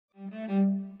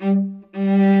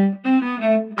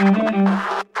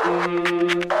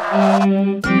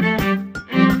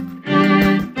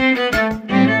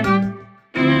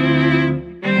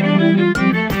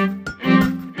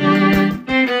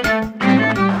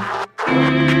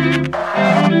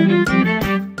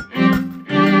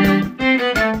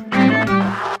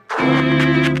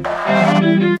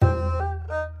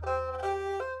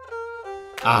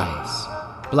Eyes.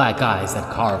 Black eyes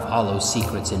that carve hollow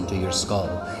secrets into your skull.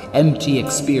 Empty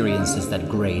experiences that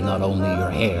gray not only your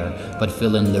hair, but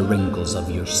fill in the wrinkles of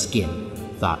your skin,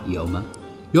 thought Yoma.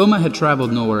 Yoma had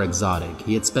traveled nowhere exotic.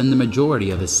 He had spent the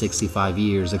majority of his 65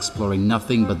 years exploring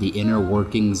nothing but the inner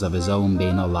workings of his own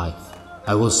banal life.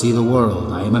 I will see the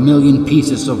world. I am a million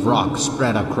pieces of rock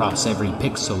spread across every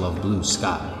pixel of blue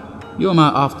sky.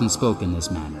 Yoma often spoke in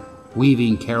this manner,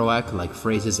 weaving Kerouac-like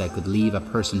phrases that could leave a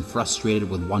person frustrated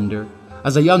with wonder.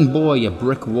 As a young boy, a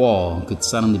brick wall could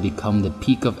suddenly become the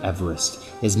peak of Everest,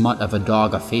 his mutt of a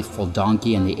dog a faithful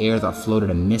donkey, and the air that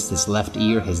floated amidst his left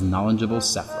ear his knowledgeable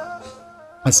Sephra.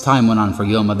 As time went on for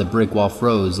Yoma, the brick wall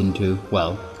froze into,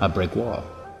 well, a brick wall.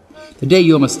 The day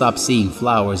Yoma stopped seeing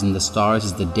flowers in the stars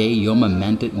is the day Yoma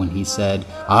meant it when he said,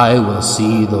 I will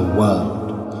see the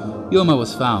world. Yoma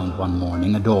was found one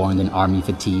morning adorned in army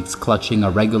fatigues, clutching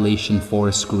a Regulation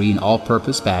Forest Green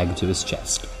all-purpose bag to his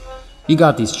chest. He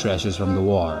got these treasures from the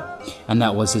war, and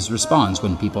that was his response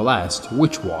when people asked,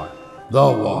 which war? The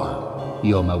war,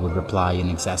 Yoma would reply in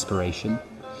exasperation.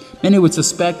 Many would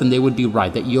suspect, and they would be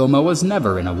right, that Yoma was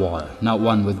never in a war, not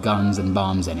one with guns and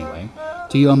bombs anyway.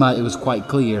 To Yoma, it was quite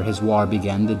clear his war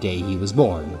began the day he was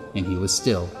born, and he was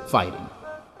still fighting.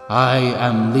 I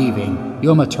am leaving.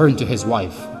 Yoma turned to his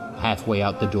wife, halfway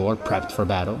out the door, prepped for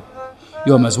battle.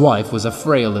 Yoma's wife was a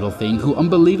frail little thing who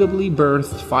unbelievably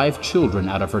birthed 5 children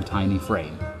out of her tiny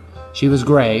frame. She was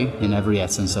gray in every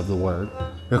essence of the word.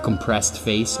 Her compressed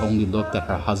face only looked at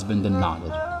her husband and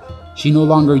nodded. She no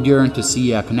longer yearned to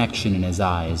see a connection in his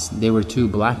eyes. They were too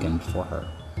blackened for her.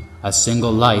 A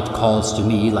single light calls to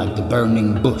me like the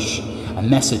burning bush. A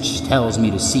message tells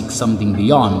me to seek something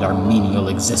beyond our menial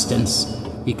existence.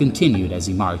 He continued as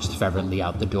he marched fervently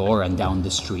out the door and down the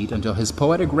street until his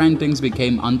poetic rantings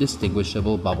became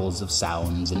undistinguishable bubbles of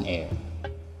sounds and air.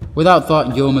 Without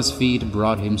thought, Yoma's feet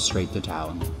brought him straight to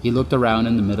town. He looked around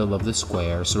in the middle of the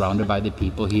square, surrounded by the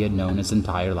people he had known his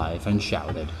entire life, and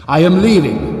shouted, I am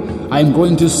leaving! I am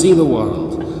going to see the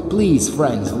world! Please,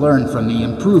 friends, learn from me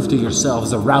and prove to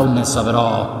yourselves the roundness of it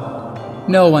all.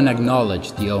 No one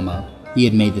acknowledged Yoma. He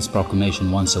had made this proclamation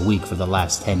once a week for the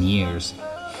last 10 years.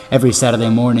 Every Saturday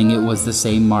morning it was the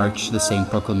same march, the same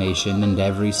proclamation, and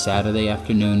every Saturday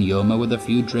afternoon Yoma, with a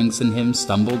few drinks in him,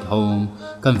 stumbled home,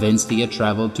 convinced he had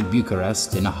traveled to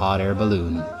Bucharest in a hot air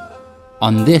balloon.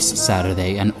 On this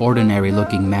Saturday, an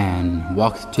ordinary-looking man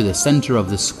walked to the center of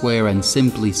the square and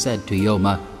simply said to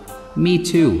Yoma, Me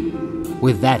too.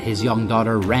 With that, his young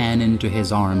daughter ran into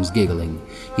his arms, giggling.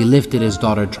 He lifted his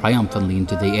daughter triumphantly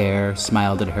into the air,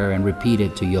 smiled at her, and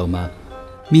repeated to Yoma,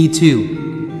 Me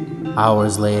too.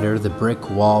 Hours later, the brick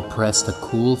wall pressed a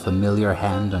cool, familiar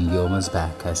hand on Yoma's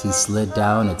back as he slid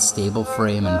down its stable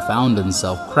frame and found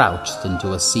himself crouched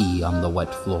into a sea on the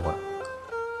wet floor.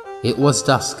 It was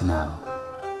dusk now,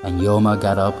 and Yoma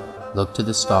got up, looked to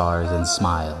the stars, and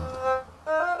smiled.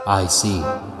 I see,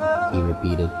 he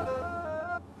repeated.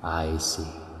 I see.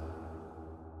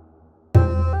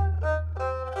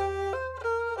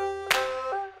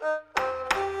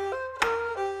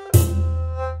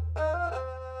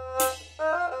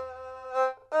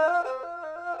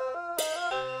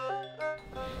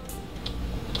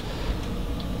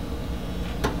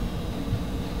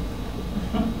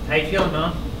 How you feeling,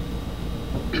 Mom?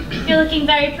 You're looking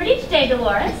very pretty today,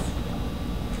 Dolores.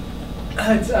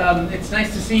 It's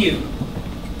nice to see you.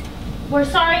 We're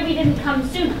sorry we didn't come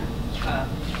sooner.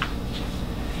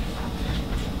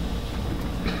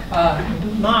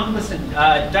 Mom, listen,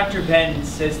 Dr. Ben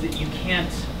says that you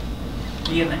can't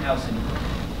be in the house anymore.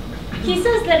 He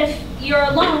says that if you're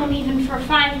alone, even for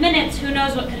 5 minutes, who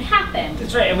knows what could happen.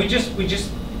 That's right, and we just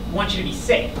want you to be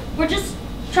safe. We're just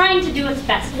trying to do what's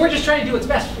best. We're just trying to do what's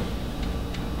best for you.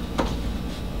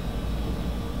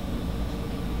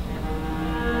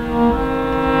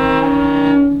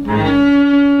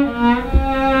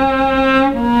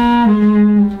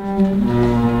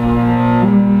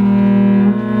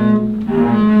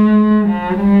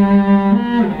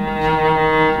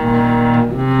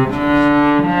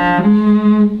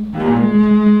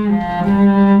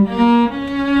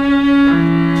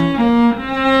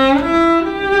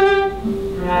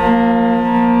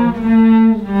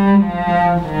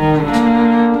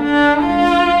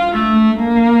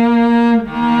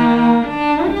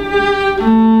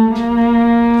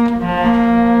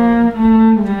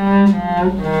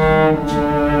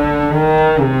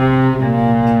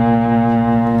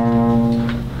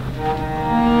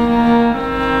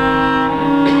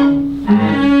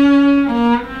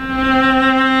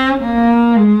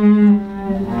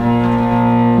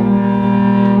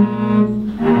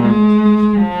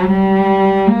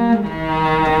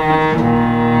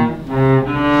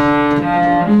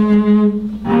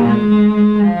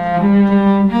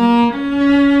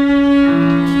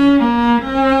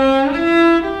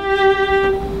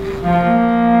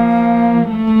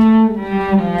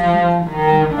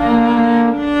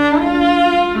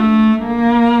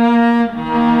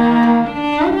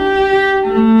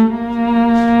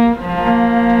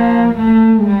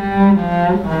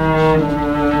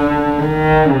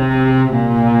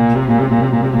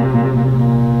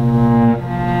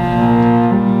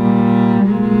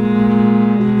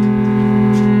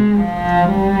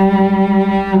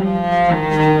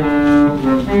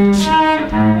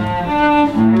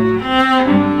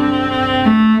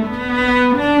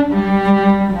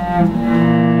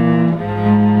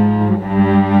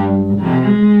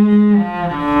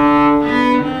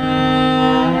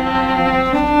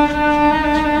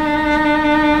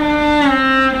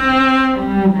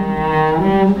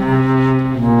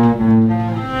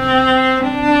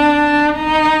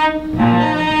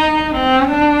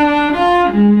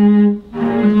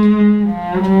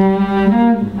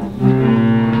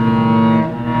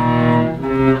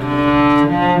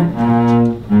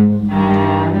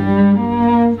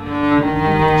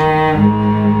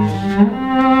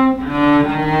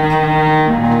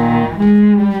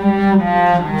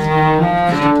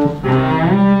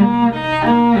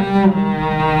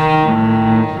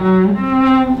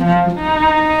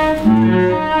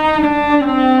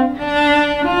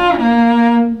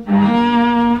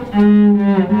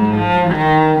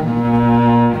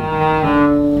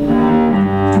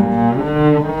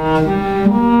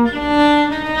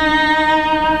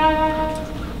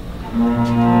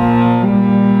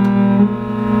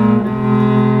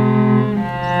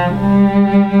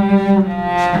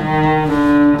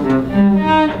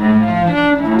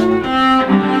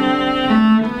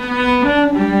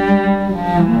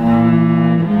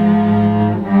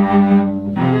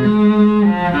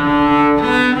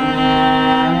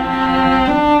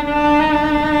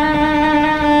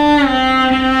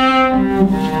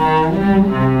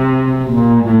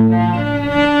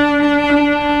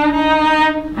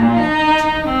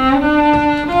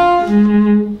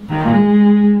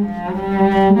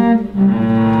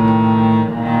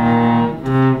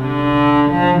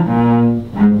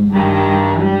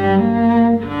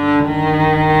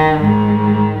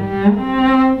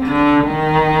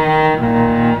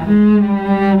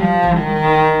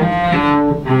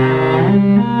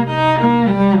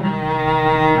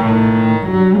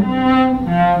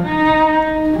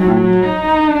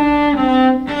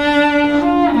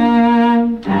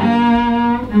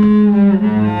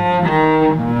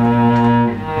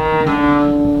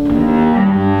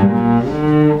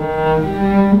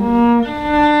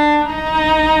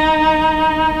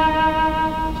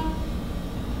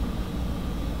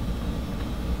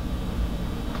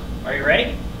 Are you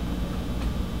ready?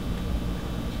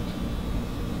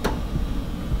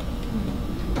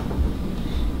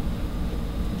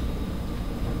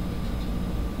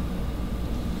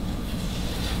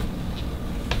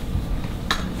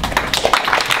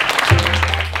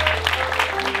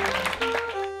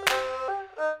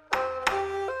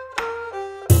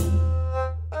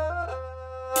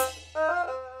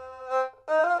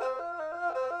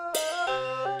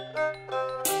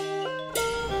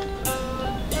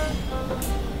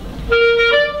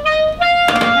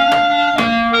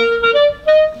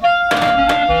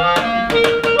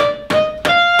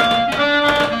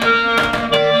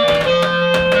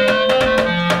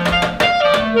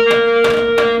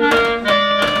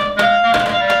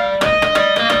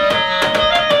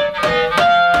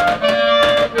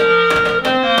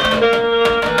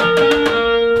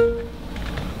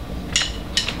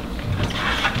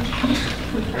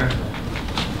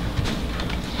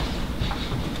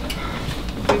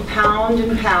 Pound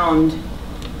and pound,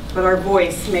 but our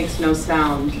voice makes no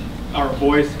sound. Our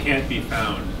voice can't be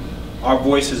found. Our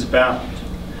voice is bound.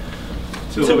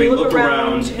 Till we look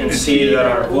around and see that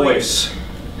our voice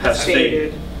has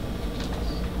faded.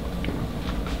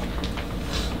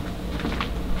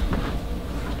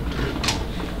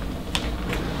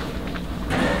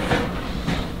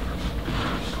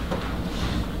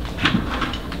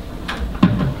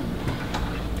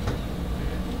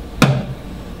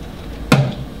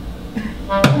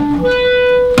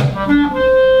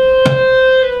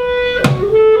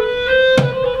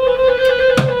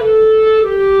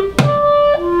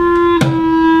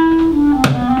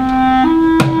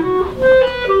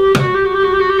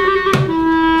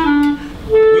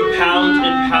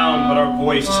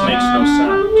 Voice makes no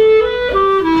sound.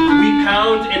 We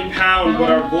pound and pound, but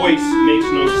our voice makes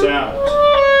no sound.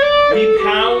 We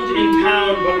pound and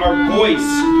pound, but our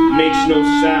voice makes no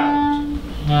sound.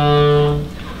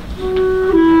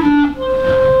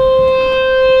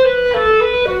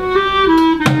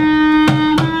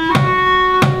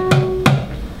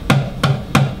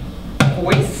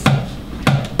 Voice?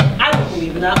 I don't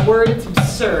believe in that word, it's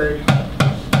absurd.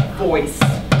 Voice.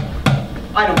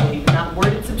 I don't believe in that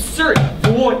word, it's absurd.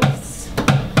 Voice.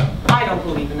 I don't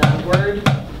believe in that word,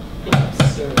 it's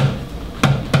absurd.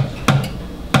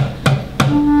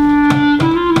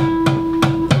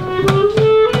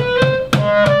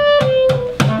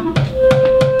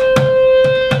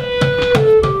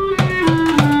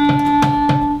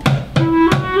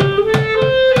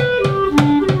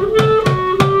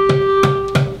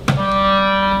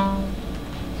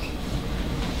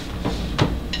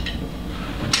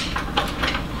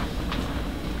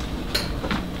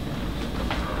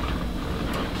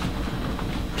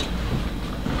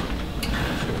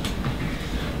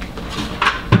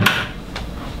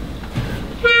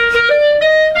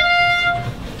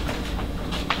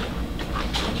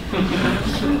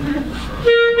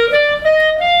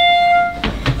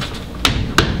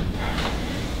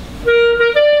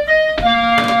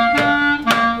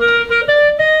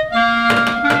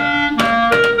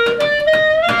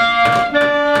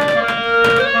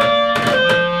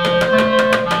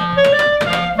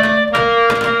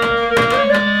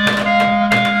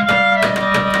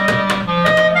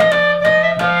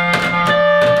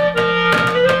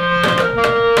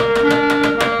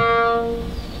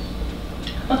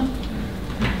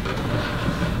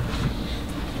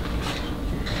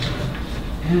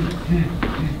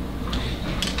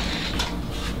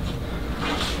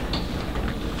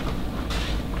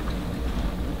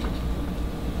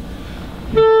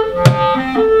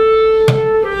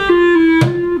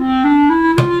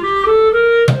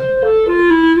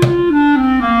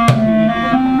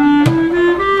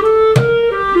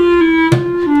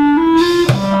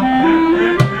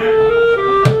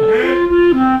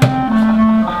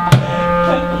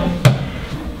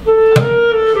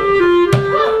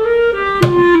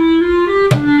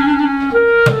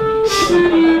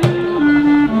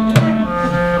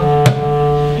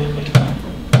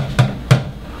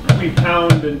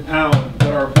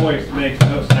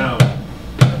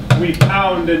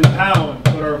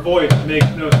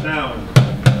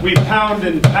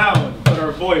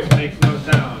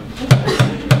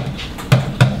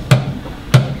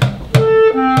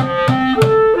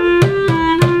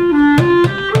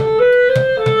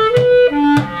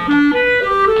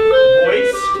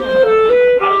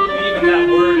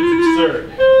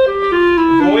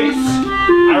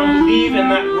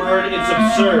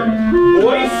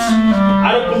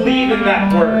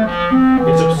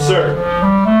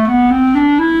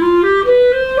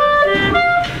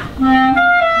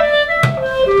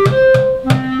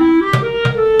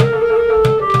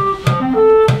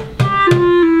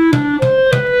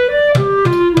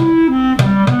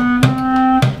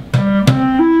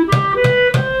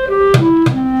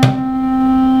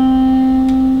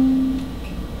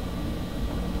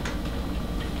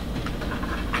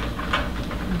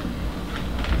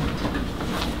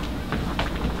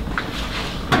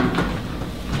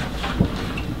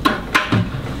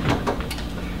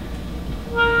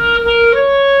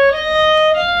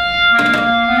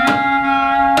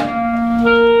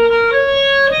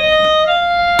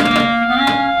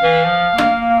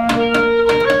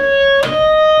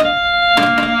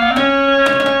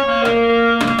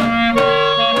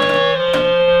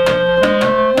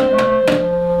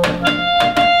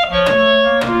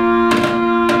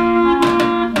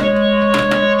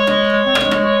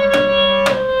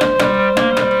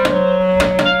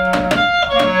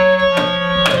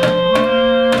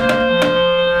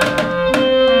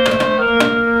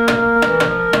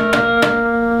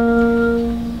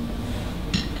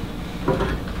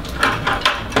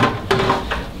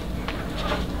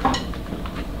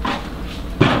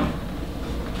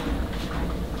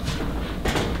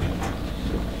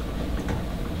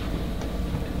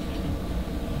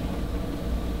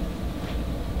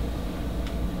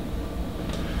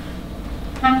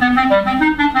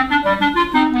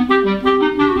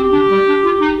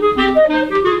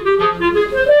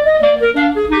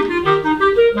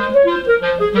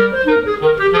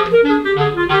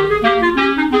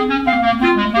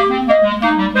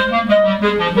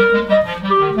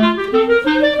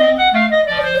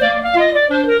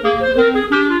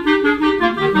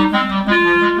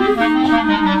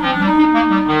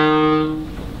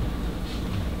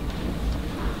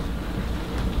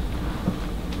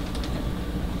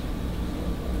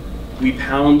 We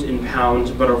pound and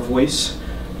pound, but our voice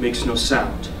makes no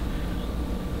sound.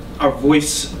 Our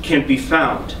voice can't be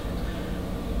found.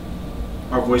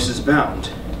 Our voice is bound.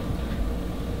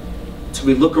 So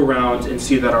we look around and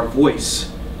see that our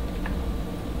voice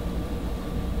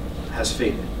has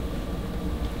faded.